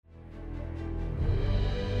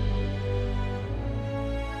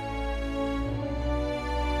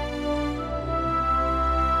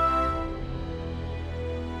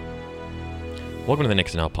Welcome to the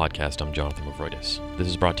Nixon Out podcast. I'm Jonathan Mavroidis. This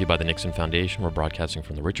is brought to you by the Nixon Foundation. We're broadcasting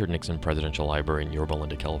from the Richard Nixon Presidential Library in Yorba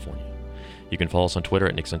Linda, California. You can follow us on Twitter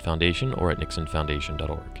at Nixon Foundation or at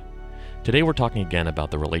nixonfoundation.org. Today we're talking again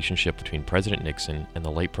about the relationship between President Nixon and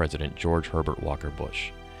the late President George Herbert Walker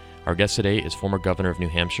Bush. Our guest today is former Governor of New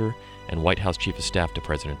Hampshire and White House Chief of Staff to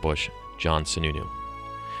President Bush, John Sununu.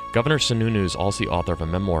 Governor Sununu is also the author of a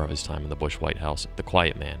memoir of his time in the Bush White House, The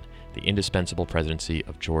Quiet Man, The Indispensable Presidency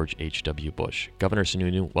of George H.W. Bush. Governor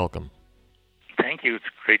Sununu, welcome. Thank you. It's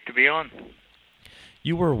great to be on.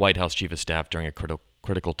 You were White House Chief of Staff during a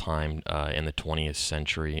critical time in the 20th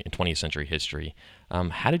century history.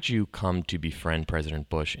 How did you come to befriend President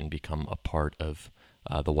Bush and become a part of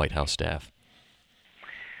the White House staff?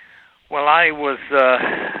 Well, I was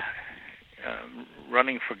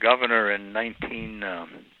running for governor in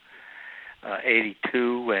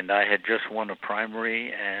 1982, and I had just won a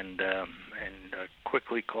primary, and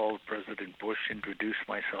quickly called President Bush, introduced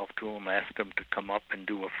myself to him, asked him to come up and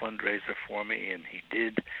do a fundraiser for me, and he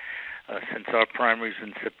did. Since our primary's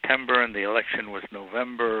in September and the election was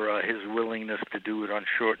November, his willingness to do it on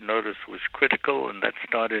short notice was critical, and that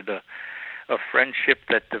started a friendship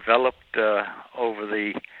that developed over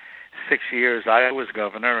the 6 years I was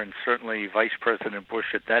governor, and certainly Vice President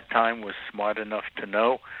Bush at that time was smart enough to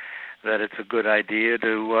know that it's a good idea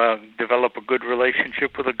to develop a good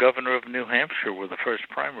relationship with the governor of New Hampshire, where the first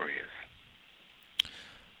primary is.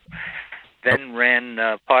 Then ran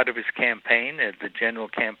part of his campaign, the general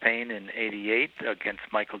campaign in '88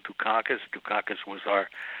 against Michael Dukakis. Dukakis was our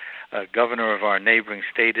governor of our neighboring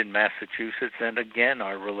state in Massachusetts, and again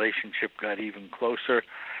our relationship got even closer.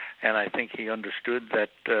 And I think he understood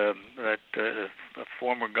that a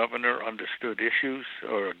former governor understood issues,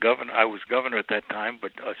 or a governor. I was governor at that time,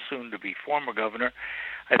 but a soon-to-be former governor.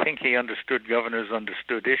 I think he understood governors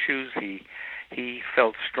understood issues. He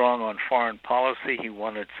felt strong on foreign policy. He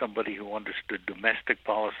wanted somebody who understood domestic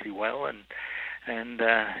policy well, and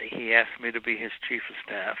he asked me to be his chief of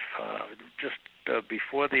staff just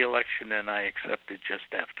before the election, and I accepted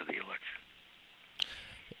just after the election.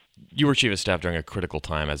 You were chief of staff during a critical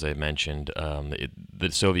time, as I mentioned.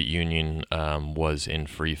 The Soviet Union was in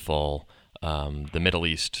free fall. The Middle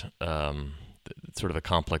East, sort of a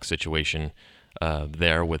complex situation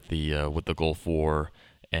there with the Gulf War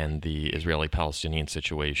and the Israeli-Palestinian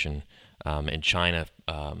situation. And China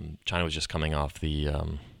was just coming off the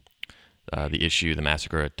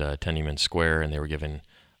massacre at Tiananmen Square, and they were given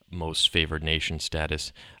most favored nation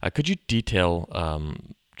status. Could you detail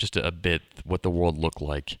just a bit what the world looked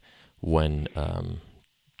like when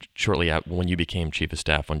when you became chief of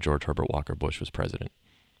staff when George Herbert Walker Bush was president?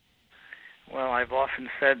 Well, I've often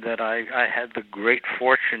said that I had the great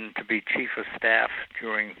fortune to be chief of staff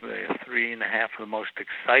during the 3.5 of the most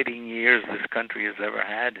exciting years this country has ever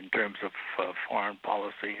had in terms of foreign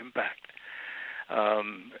policy impact.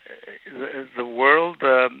 The world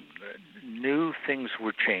knew things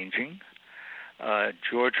were changing.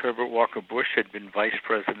 George Herbert Walker Bush had been vice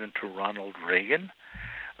president to Ronald Reagan,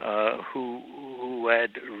 who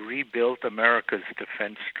had rebuilt America's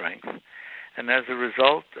defense strength. And as a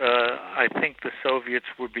result, I think the Soviets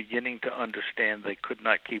were beginning to understand they could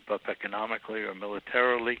not keep up economically or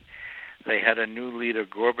militarily. They had a new leader,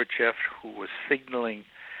 Gorbachev, who was signaling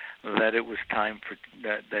that it was time for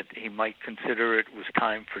that he might consider it was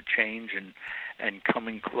time for change and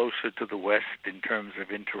coming closer to the West in terms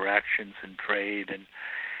of interactions and trade and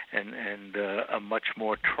a much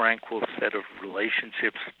more tranquil set of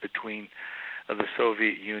relationships between the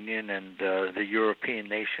Soviet Union and the European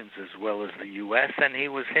nations as well as the U.S. And he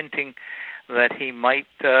was hinting that he might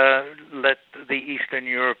let the Eastern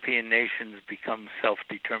European nations become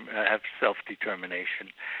have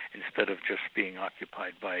self-determination instead of just being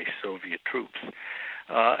occupied by Soviet troops.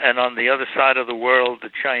 And on the other side of the world,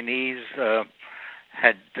 the Chinese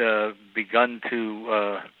had begun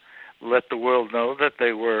to let the world know that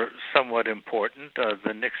they were somewhat important.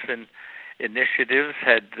 The Nixon initiatives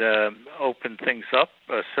had opened things up,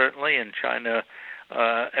 certainly, and China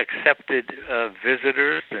accepted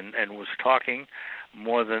visitors and was talking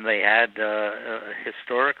more than they had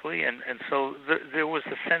historically. And so there was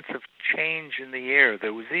a sense of change in the air.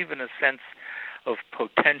 There was even a sense of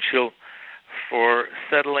potential for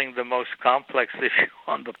settling the most complex issue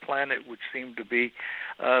on the planet, which seemed to be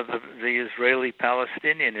the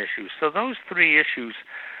Israeli-Palestinian issue. So those three issues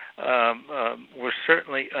were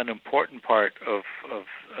certainly an important part of,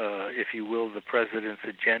 if you will, the president's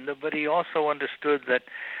agenda, but he also understood that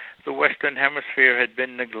the Western Hemisphere had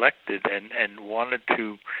been neglected and wanted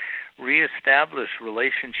to reestablish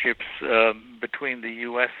relationships between the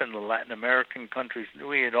U.S. and the Latin American countries.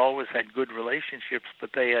 We had always had good relationships,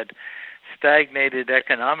 but they had stagnated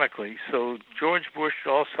economically. So George Bush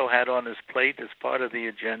also had on his plate, as part of the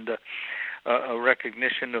agenda, a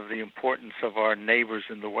recognition of the importance of our neighbors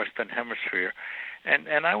in the Western Hemisphere.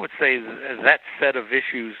 And I would say that set of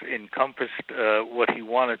issues encompassed what he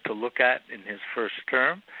wanted to look at in his first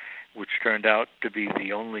term, which turned out to be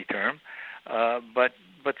the only term, but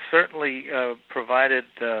certainly provided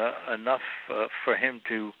enough for him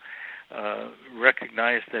to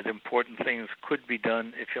recognize that important things could be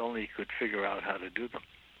done if only he could figure out how to do them.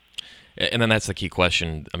 And then that's the key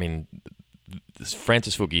question. I mean,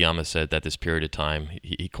 Francis Fukuyama said that this period of time,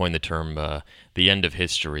 he coined the term the end of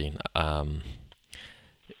history.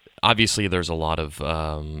 Obviously, there's a lot of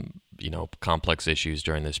complex issues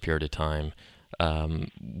during this period of time.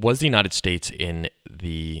 Was the United States in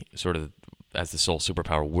the sort of, as the sole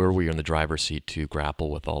superpower, were we in the driver's seat to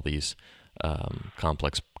grapple with all these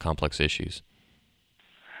complex issues?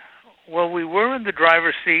 Well, we were in the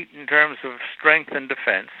driver's seat in terms of strength and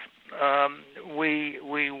defense. We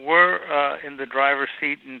were in the driver's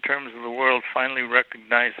seat in terms of the world finally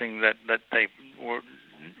recognizing that they were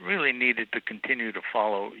really needed to continue to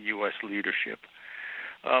follow U.S. leadership.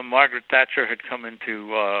 Margaret Thatcher had come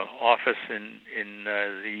into office in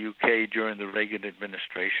the U.K. during the Reagan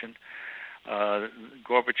administration.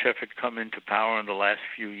 Gorbachev had come into power in the last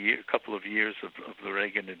couple of years of the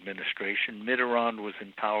Reagan administration. Mitterrand was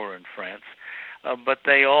in power in France. But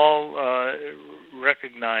they all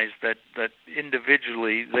recognized that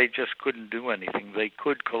individually they just couldn't do anything. They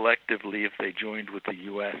could collectively if they joined with the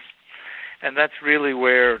U.S. And that's really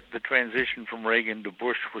where the transition from Reagan to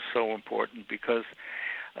Bush was so important, because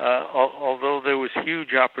although there was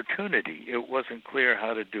huge opportunity, it wasn't clear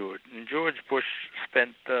how to do it. And George Bush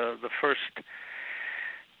spent the first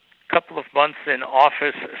couple of months in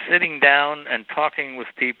office sitting down and talking with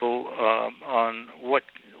people on what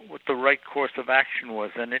the right course of action was.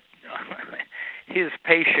 And his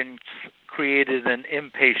patience created an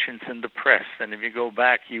impatience in the press. And if you go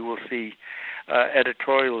back, you will see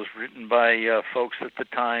editorials written by folks at the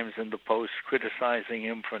Times and the Post criticizing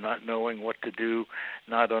him for not knowing what to do,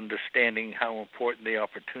 not understanding how important the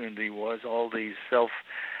opportunity was. All these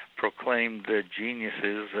self-proclaimed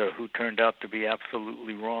geniuses who turned out to be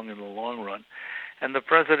absolutely wrong in the long run. And the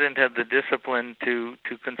president had the discipline to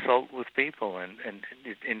consult with people. And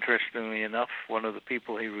interestingly enough, one of the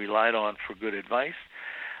people he relied on for good advice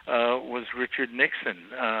was Richard Nixon.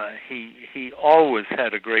 He always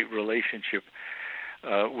had a great relationship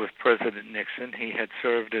with President Nixon. He had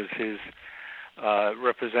served as his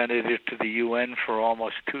representative to the UN for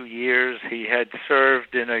almost 2 years. He had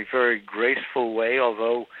served in a very graceful way,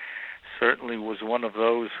 although certainly was one of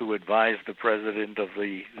those who advised the president of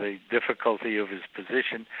the difficulty of his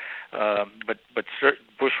position. But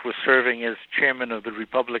Bush was serving as chairman of the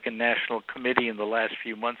Republican National Committee in the last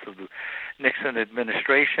few months of the Nixon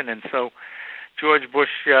administration, and so George Bush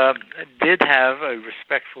did have a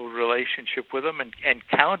respectful relationship with him and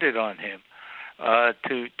counted on him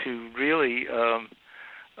to really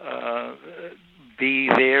be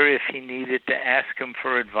there if he needed to ask him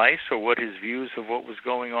for advice or what his views of what was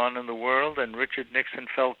going on in the world. And Richard Nixon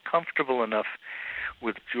felt comfortable enough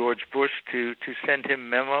with George Bush to send him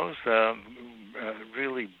memos,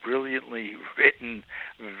 really brilliantly written,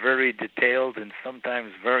 very detailed, and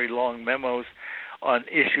sometimes very long memos on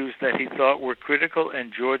issues that he thought were critical,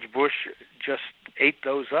 and George Bush just ate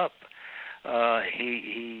those up.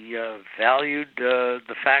 He valued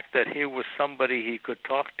the fact that here was somebody he could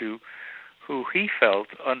talk to who he felt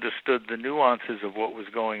understood the nuances of what was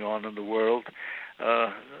going on in the world,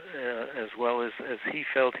 as well as he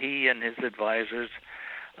felt he and his advisors,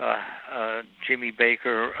 Jimmy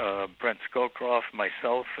Baker, Brent Scowcroft,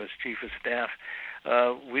 myself as chief of staff,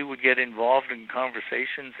 we would get involved in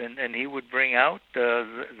conversations, and he would bring out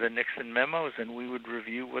the Nixon memos, and we would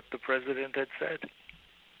review what the president had said.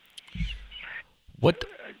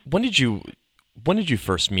 When did you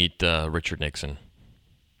first meet Richard Nixon?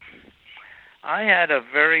 I had a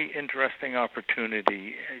very interesting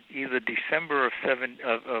opportunity, either December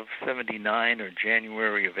of 79 or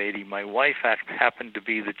January of 80. My wife happened to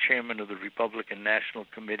be the chairman of the Republican National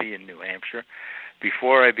Committee in New Hampshire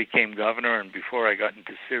before I became governor and before I got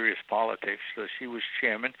into serious politics, so she was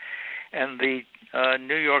chairman. And the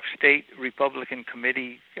New York State Republican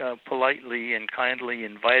Committee politely and kindly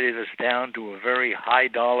invited us down to a very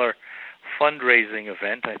high-dollar fundraising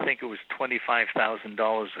event. I think it was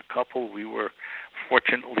 $25,000 a couple. We were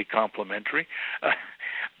fortunately complimentary,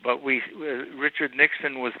 but Richard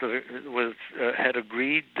Nixon had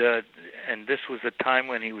agreed, and this was a time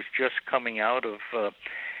when he was just coming out of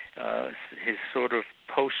his sort of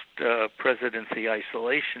post-presidency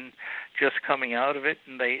isolation, just coming out of it,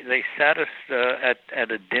 and they sat us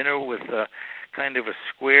at a dinner with a kind of a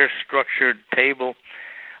square-structured table,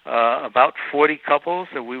 about 40 couples,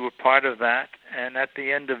 and we were part of that. And at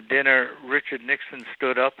the end of dinner, Richard Nixon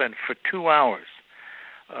stood up and for 2 hours,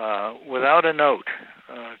 without a note,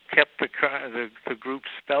 kept the group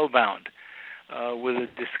spellbound with a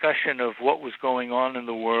discussion of what was going on in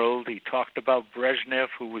the world. He talked about Brezhnev,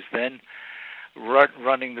 who was then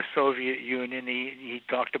running the Soviet Union. He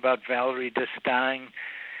talked about Valery D'Estaing,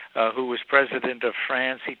 who was president of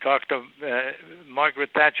France. He talked to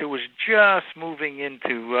Margaret Thatcher, was just moving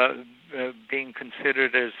into being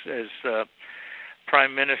considered as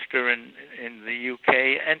prime minister in the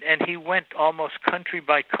UK, and he went almost country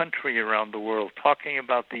by country around the world, talking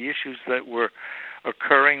about the issues that were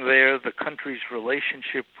occurring there, the country's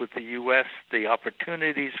relationship with the U.S., the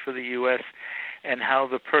opportunities for the U.S., and how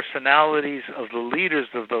the personalities of the leaders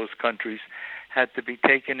of those countries had to be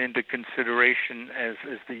taken into consideration as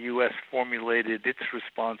the U.S. formulated its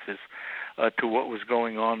responses to what was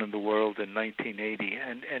going on in the world in 1980.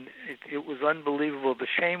 And it was unbelievable. The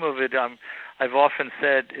shame of it, I've often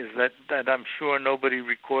said, is that I'm sure nobody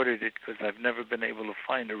recorded it because I've never been able to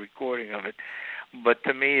find a recording of it. But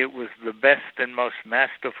to me, it was the best and most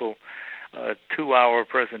masterful 2-hour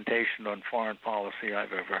presentation on foreign policy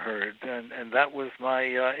I've ever heard. And that was my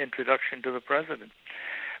introduction to the president.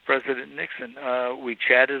 President Nixon. We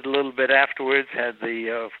chatted a little bit afterwards, had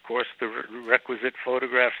of course, the requisite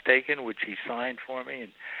photographs taken, which he signed for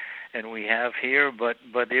me, and we have here. But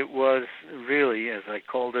it was really, as I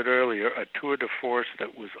called it earlier, a tour de force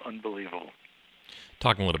that was unbelievable.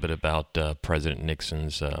 Talking a little bit about President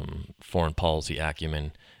Nixon's foreign policy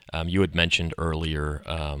acumen, you had mentioned earlier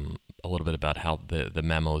a little bit about how the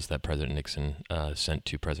memos that President Nixon sent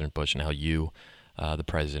to President Bush and how you, the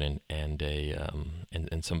president, and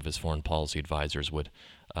some of his foreign policy advisors would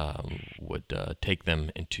take them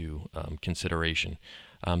into consideration.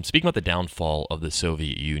 Speaking about the downfall of the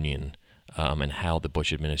Soviet Union and how the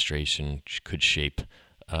Bush administration could shape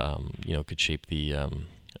the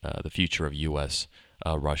future of U.S.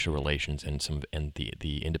 Russia relations and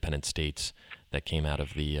the independent states that came out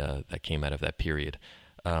of that period.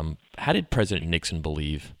 How did President Nixon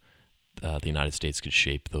believe the United States could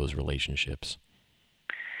shape those relationships?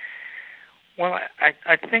 Well,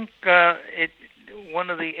 I think one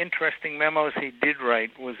of the interesting memos he did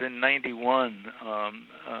write was in '91,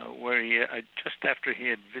 where he just after he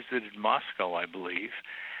had visited Moscow, I believe,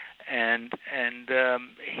 and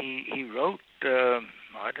he wrote.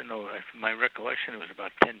 I don't know. My recollection, it was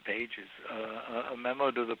about 10 pages. A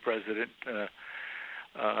memo to the president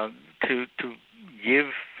to give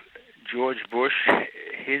George Bush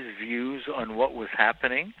his views on what was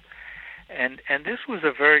happening. And this was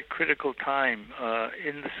a very critical time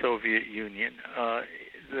in the Soviet Union.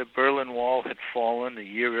 The Berlin Wall had fallen a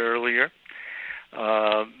year earlier.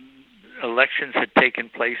 Elections had taken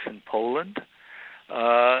place in Poland.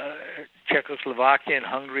 Czechoslovakia and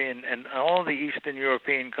Hungary and all the Eastern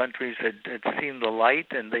European countries had seen the light,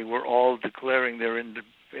 and they were all declaring their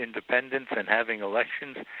independence and having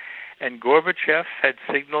elections. And Gorbachev had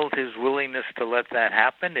signaled his willingness to let that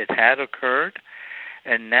happen. It had occurred.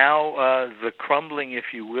 And now the crumbling, if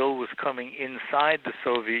you will, was coming inside the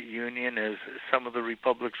Soviet Union as some of the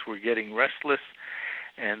republics were getting restless,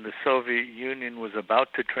 and the Soviet Union was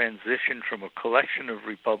about to transition from a collection of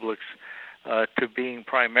republics to being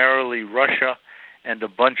primarily Russia and a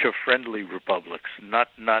bunch of friendly republics, not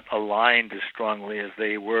aligned as strongly as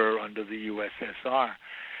they were under the USSR.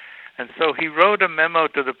 And so he wrote a memo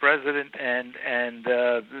to the president, and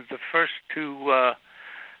the first two,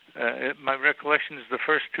 my recollection is the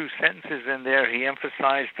first two sentences in there, he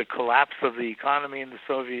emphasized the collapse of the economy in the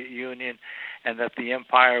Soviet Union and that the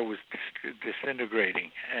empire was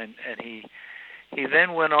disintegrating. And he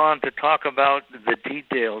then went on to talk about the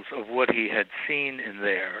details of what he had seen in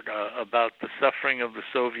there, about the suffering of the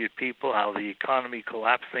Soviet people, how the economy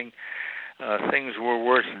collapsing. Things were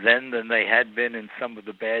worse then than they had been in some of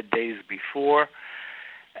the bad days before.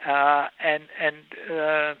 And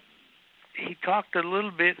he talked a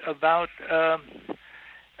little bit about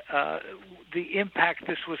the impact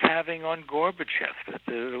this was having on Gorbachev, that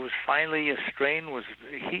there was finally a strain.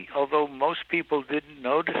 Although most people didn't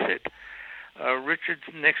notice it, Richard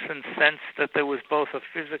Nixon sensed that there was both a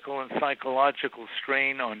physical and psychological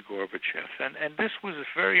strain on Gorbachev. And this was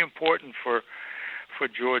very important for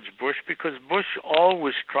George Bush, because Bush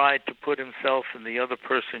always tried to put himself in the other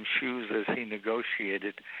person's shoes as he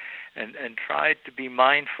negotiated, and tried to be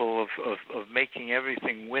mindful of making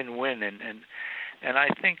everything win-win. And And I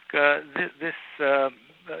think this,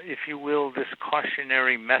 if you will, this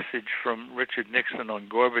cautionary message from Richard Nixon on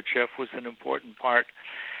Gorbachev was an important part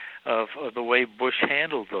of the way Bush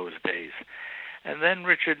handled those days. And then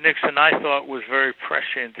Richard Nixon, I thought, was very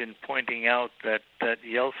prescient in pointing out that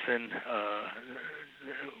Yeltsin,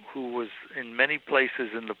 who was in many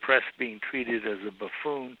places in the press being treated as a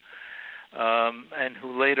buffoon, and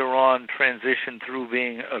who later on transitioned through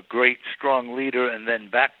being a great, strong leader and then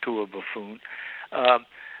back to a buffoon,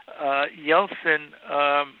 Yeltsin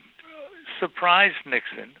surprised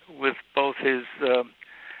Nixon with both his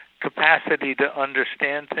capacity to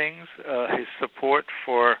understand things, his support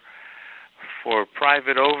for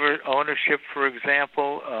private ownership, for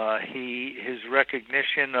example, his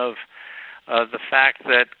recognition of the fact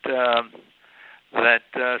that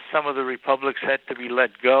some of the republics had to be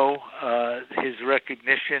let go, his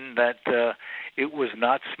recognition that it was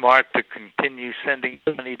not smart to continue sending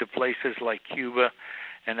money to places like Cuba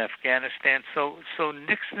and Afghanistan. So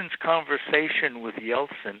Nixon's conversation with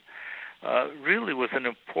Yeltsin really was an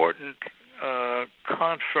important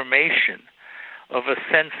confirmation of a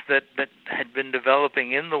sense that had been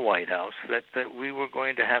developing in the White House that we were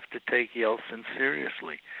going to have to take Yeltsin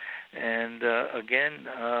seriously. And again,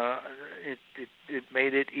 it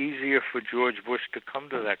made it easier for George Bush to come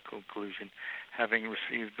to that conclusion, having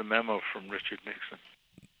received the memo from Richard Nixon.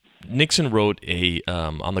 Nixon wrote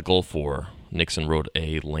on the Gulf War, Nixon wrote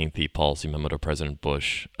a lengthy policy memo to President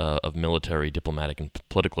Bush of military, diplomatic, and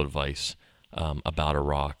political advice about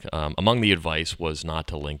Iraq. Among the advice was not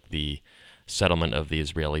to link the settlement of the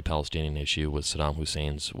Israeli-Palestinian issue with Saddam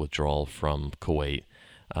Hussein's withdrawal from Kuwait,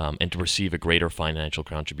 and to receive a greater financial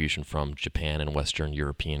contribution from Japan and Western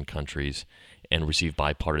European countries, and receive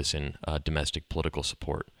bipartisan domestic political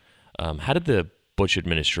support. How did the Bush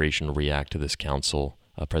administration react to this council,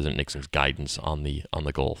 President Nixon's guidance on the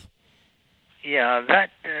Gulf? Yeah,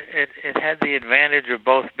 that it had the advantage of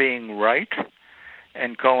both being right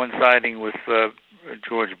and coinciding with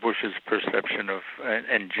George Bush's perception of,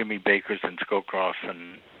 and Jimmy Baker's and Scowcroft's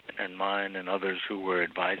and mine and others who were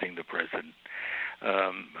advising the president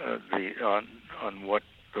on what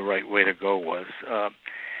the right way to go was.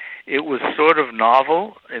 It was sort of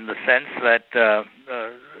novel in the sense that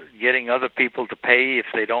getting other people to pay if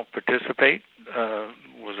they don't participate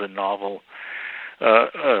was a novel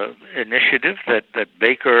initiative that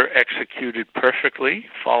Baker executed perfectly,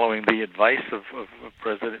 following the advice of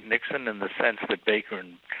President Nixon in the sense that Baker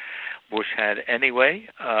and Bush had anyway.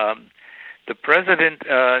 The president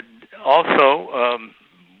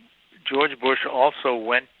George Bush also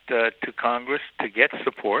went to Congress to get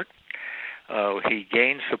support. He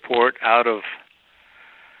gained support out of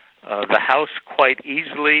the House quite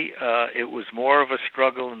easily. It was more of a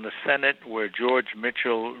struggle in the Senate, where George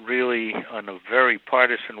Mitchell really, on a very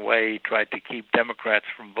partisan way, tried to keep Democrats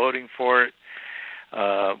from voting for it,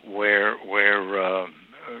 where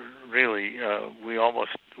really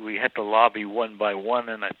we had to lobby one by one,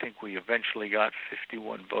 and I think we eventually got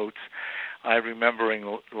 51 votes. I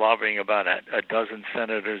remembering lobbying about a dozen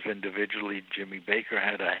senators individually. Jimmy Baker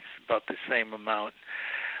had about the same amount.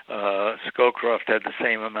 Scowcroft had the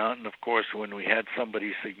same amount, and of course, when we had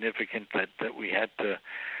somebody significant that we had to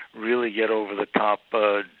really get over the top,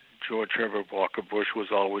 George Herbert Walker Bush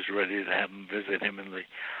was always ready to have him visit him in the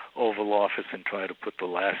Oval Office and try to put the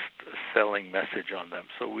last selling message on them.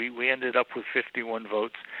 So we ended up with 51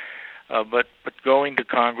 votes, but going to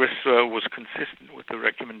Congress was consistent with the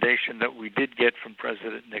recommendation that we did get from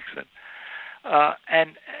President Nixon.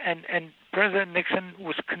 And President Nixon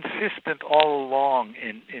was consistent all along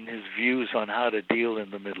in his views on how to deal in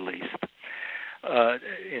the Middle East,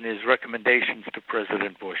 in his recommendations to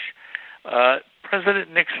President Bush.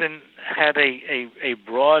 President Nixon had a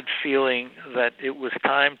broad feeling that it was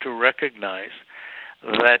time to recognize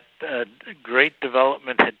that great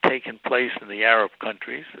development had taken place in the Arab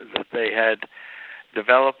countries, that they had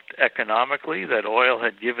developed economically, that oil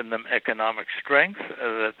had given them economic strength,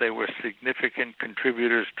 that they were significant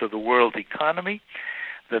contributors to the world economy,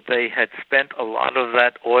 that they had spent a lot of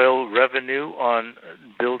that oil revenue on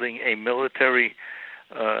building a military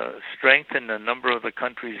strength in a number of the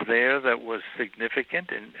countries there that was significant,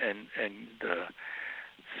 and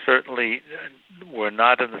certainly were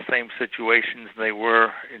not in the same situations they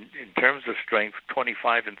were in terms of strength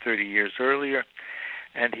 25 and 30 years earlier.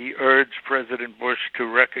 And he urged President Bush to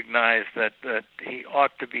recognize that he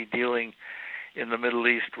ought to be dealing in the Middle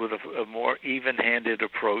East with a more even-handed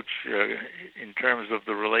approach in terms of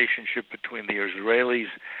the relationship between the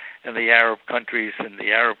Israelis and the Arab countries, and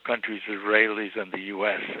the Arab countries, Israelis, and the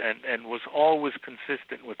U.S., and was always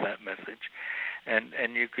consistent with that message.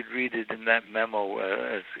 and you could read it in that memo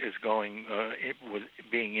as going it was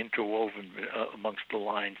being interwoven amongst the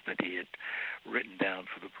lines that he had written down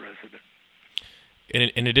for the president.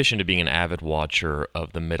 In addition to being an avid watcher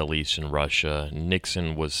of the Middle East and Russia,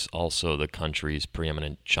 Nixon was also the country's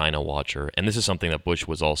preeminent China watcher, and this is something that Bush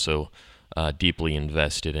was also deeply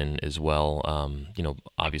invested in as well.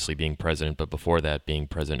 Obviously being president, but before that, being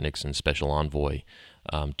President Nixon's special envoy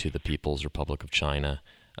to the People's Republic of China,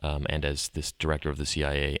 and as this director of the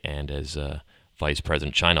CIA and as vice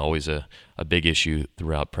president. China always a big issue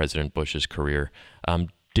throughout President Bush's career.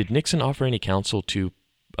 Did Nixon offer any counsel to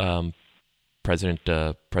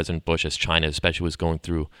President Bush as China especially was going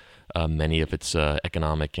through many of its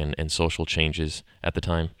economic and social changes at the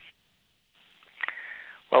time?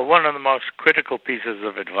 Well, one of the most critical pieces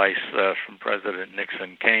of advice from President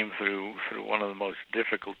Nixon came through one of the most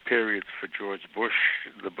difficult periods for George Bush,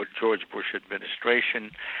 the George Bush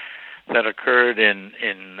administration, that occurred in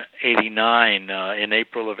 '89. In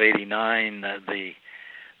April of '89, the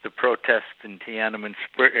protests in Tiananmen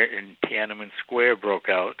Square broke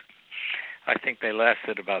out. I think they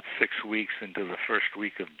lasted about 6 weeks into the first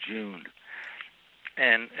week of June,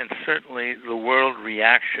 and certainly the world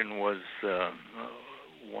reaction was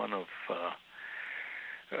one of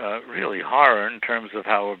really horror in terms of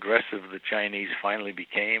how aggressive the Chinese finally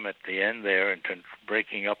became at the end there, and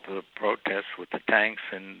breaking up the protests with the tanks,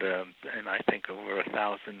 and I think over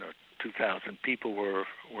 1,000 or 2,000 people were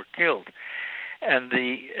killed. And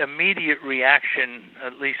the immediate reaction,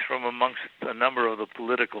 at least from amongst a number of the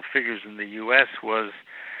political figures in the U.S., was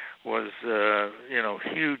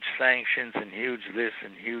huge sanctions and huge this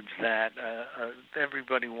and huge that.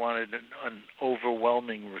 Everybody wanted an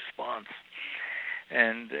overwhelming response,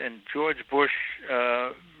 and George Bush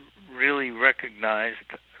really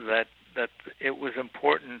recognized that it was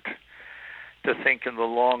important to think in the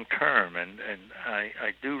long term, and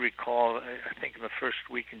I do recall, I think in the first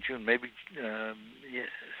week in June, maybe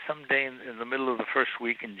someday in the middle of the first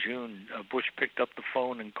week in June, Bush picked up the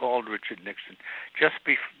phone and called Richard Nixon just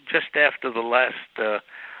after the last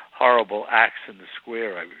horrible acts in the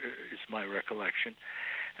square, is my recollection,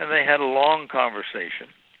 and they had a long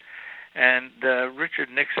conversation. And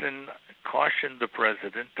Richard Nixon cautioned the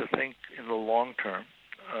president to think in the long term,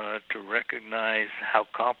 to recognize how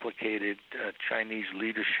complicated Chinese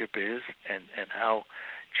leadership is, and how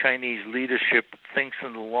Chinese leadership thinks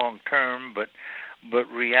in the long term, but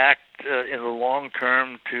react in the long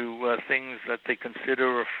term to things that they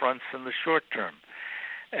consider affronts in the short term.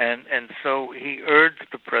 And so he urged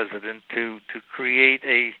the president to create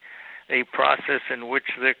a process in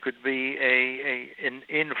which there could be an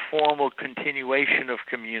informal continuation of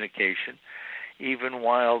communication, even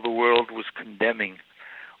while the world was condemning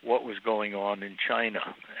what was going on in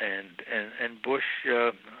China. And Bush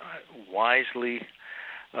wisely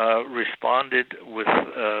responded with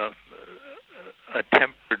a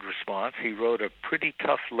tempered response. He wrote a pretty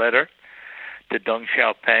tough letter to Deng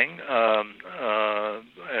Xiaoping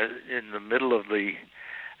in the middle of the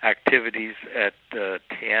activities at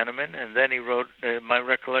Tiananmen, and then he wrote, my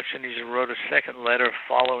recollection, he wrote a second letter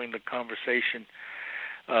following the conversation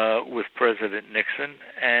with President Nixon,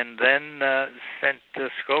 and then sent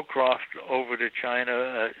Scowcroft over to China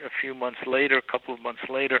a couple of months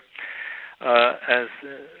later, as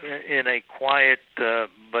in a quiet,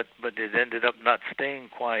 but it ended up not staying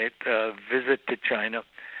quiet, visit to China,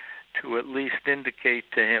 to at least indicate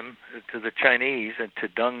to him, to the Chinese, and to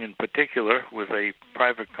Deng in particular, with a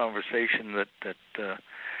private conversation that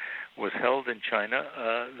was held in China,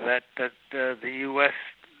 that the U.S.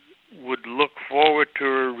 would look forward to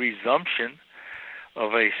a resumption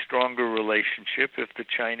of a stronger relationship if the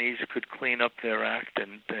Chinese could clean up their act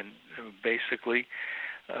and basically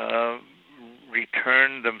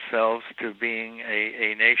return themselves to being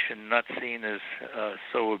a nation not seen as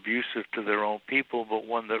so abusive to their own people, but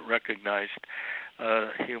one that recognized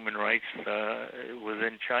human rights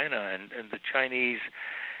within China. And the Chinese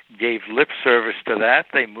gave lip service to that.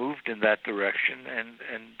 They moved in that direction,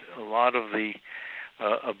 and a lot of the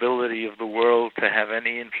ability of the world to have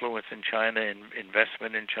any influence in China, and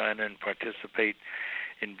investment in China, and participate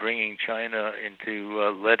in bringing China into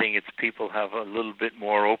letting its people have a little bit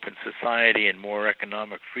more open society and more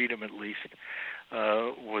economic freedom, at least,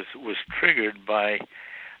 was triggered by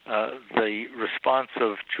the response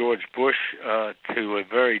of George Bush to a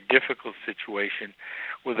very difficult situation,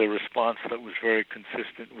 with a response that was very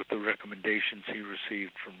consistent with the recommendations he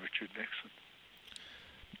received from Richard Nixon.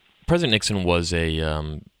 President Nixon was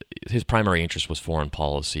his primary interest was foreign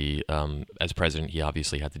policy. As president, he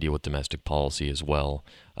obviously had to deal with domestic policy as well.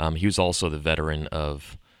 He was also the veteran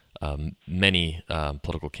of many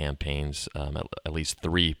political campaigns, at least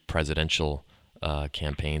 3 presidential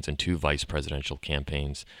campaigns and 2 vice presidential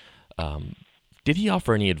campaigns. Did he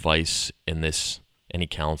offer any advice in this, any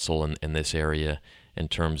counsel in this area in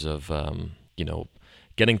terms of,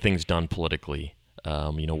 getting things done politically,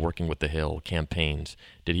 working with the Hill, campaigns?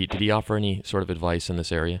 Did he offer any sort of advice in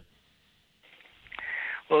this area?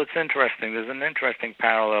 Well, it's interesting. There's an interesting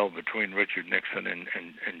parallel between Richard Nixon and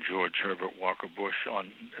George Herbert Walker Bush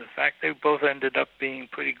on the fact they both ended up being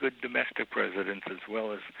pretty good domestic presidents as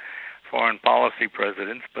well as foreign policy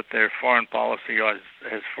presidents, but their foreign policy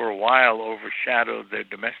has for a while overshadowed their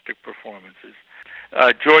domestic performances.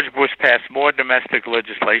 George Bush passed more domestic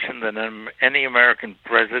legislation than any American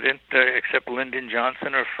president except Lyndon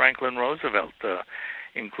Johnson or Franklin Roosevelt,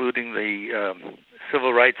 including the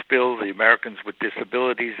Civil Rights Bill, the Americans with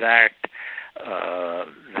Disabilities Act,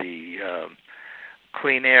 the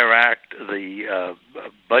Clean Air Act, the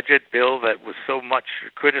budget bill that was so much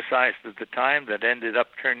criticized at the time that ended up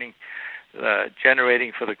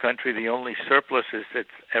generating for the country the only surpluses it's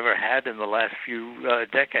ever had in the last few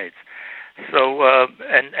decades. So,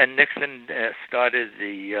 and Nixon started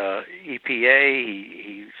the EPA.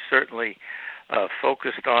 He certainly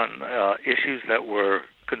focused on issues that were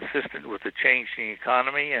consistent with the changing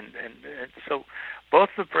economy, and so both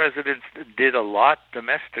the presidents did a lot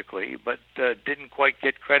domestically, but didn't quite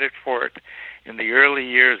get credit for it in the early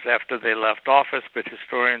years after they left office, but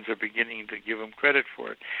historians are beginning to give them credit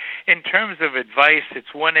for it. In terms of advice,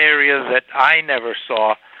 it's one area that I never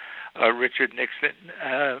saw Richard Nixon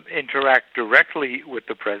interact directly with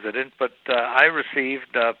the president, but I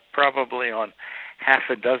received probably on half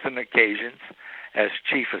a dozen occasions as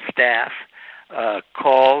chief of staff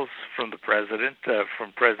calls from the president,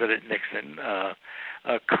 from President Nixon,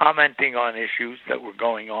 commenting on issues that were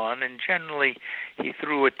going on, and generally he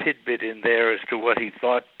threw a tidbit in there as to what he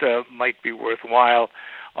thought might be worthwhile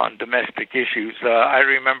on domestic issues. I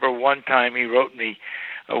remember one time he wrote me,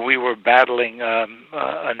 we were battling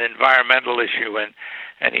an environmental issue,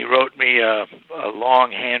 and he wrote me a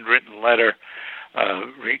long handwritten letter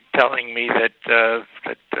telling me that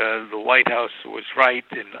the White House was right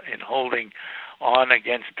in holding on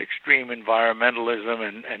against extreme environmentalism.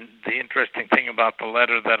 And the interesting thing about the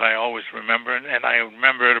letter that I always remember, and I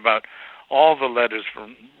remember it about all the letters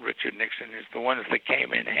from Richard Nixon, is the ones that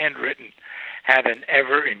came in handwritten had an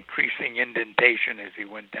ever-increasing indentation as he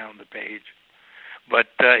went down the page. But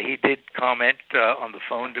he did comment on the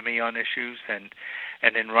phone to me on issues and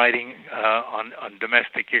in writing on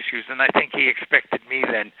domestic issues. And I think he expected me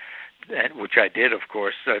then, which I did, of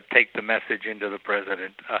course, take the message into the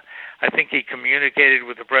president. I think he communicated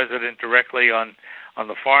with the president directly on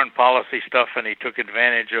the foreign policy stuff, and he took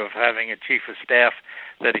advantage of having a chief of staff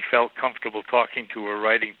that he felt comfortable talking to or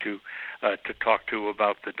writing to talk to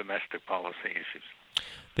about the domestic policy issues.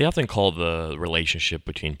 They often call the relationship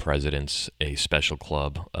between presidents a special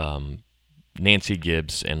club. Nancy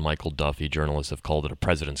Gibbs and Michael Duffy, journalists, have called it a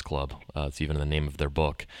president's club. It's even in the name of their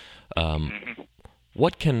book.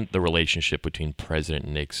 What can the relationship between President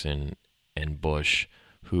Nixon and Bush,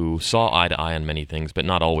 who saw eye to eye on many things, but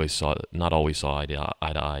not always saw eye to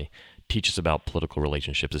eye, teach us about political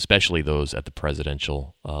relationships, especially those at the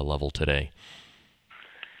presidential level today?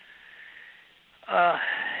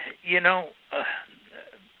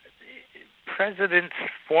 Presidents,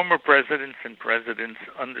 former presidents and presidents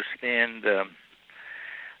understand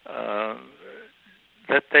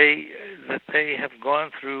that they have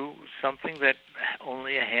gone through something that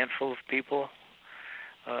only a handful of people,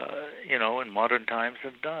 in modern times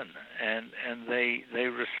have done, and they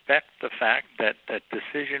respect the fact that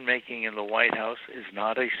decision making in the White House is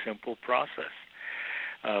not a simple process.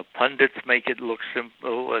 Pundits make it look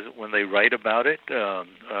simple when they write about it.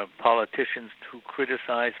 Politicians who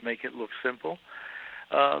criticize make it look simple.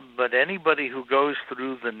 But anybody who goes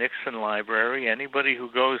through the Nixon library, anybody who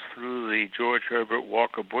goes through the George Herbert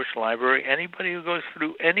Walker Bush library, anybody who goes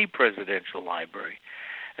through any presidential library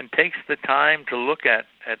and takes the time to look at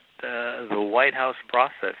the White House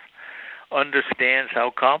process understands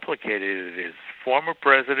how complicated it is. Former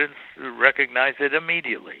presidents recognize it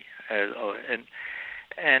immediately.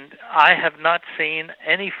 And I have not seen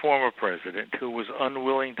any former president who was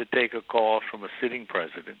unwilling to take a call from a sitting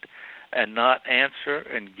president and not answer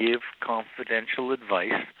and give confidential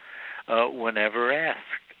advice whenever asked.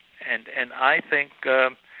 And I think,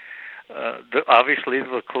 obviously,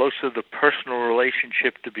 the closer the personal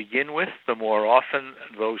relationship to begin with, the more often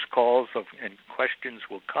those calls and questions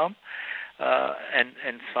will come.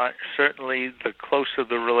 And certainly the closer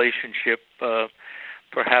the relationship,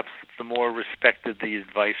 perhaps the more respected the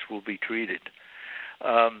advice will be treated.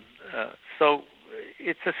 So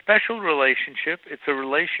it's a special relationship. It's a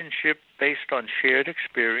relationship based on shared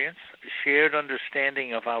experience, shared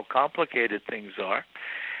understanding of how complicated things are,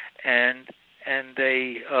 and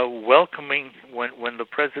a welcoming when the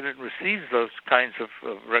president receives those kinds of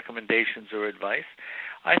recommendations or advice.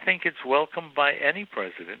 I think it's welcomed by any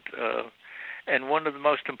president. And one of the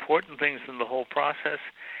most important things in the whole process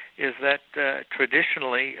is that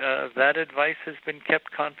traditionally that advice has been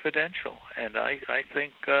kept confidential. And I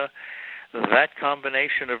think that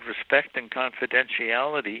combination of respect and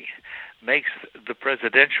confidentiality makes the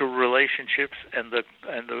presidential relationships and the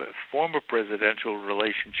former presidential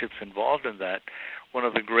relationships involved in that one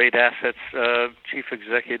of the great assets chief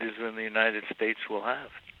executives in the United States will have.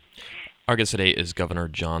 Our guest today is Governor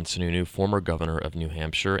John Sununu, former governor of New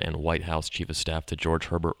Hampshire and White House Chief of Staff to George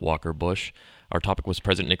Herbert Walker Bush. Our topic was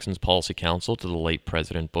President Nixon's policy counsel to the late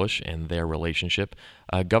President Bush and their relationship.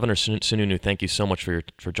 Governor Sununu, thank you so much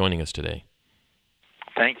for joining us today.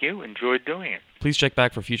 Thank you. Enjoyed doing it. Please check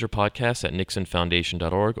back for future podcasts at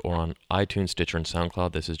nixonfoundation.org or on iTunes, Stitcher, and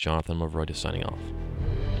SoundCloud. This is Jonathan Mavroidis signing off.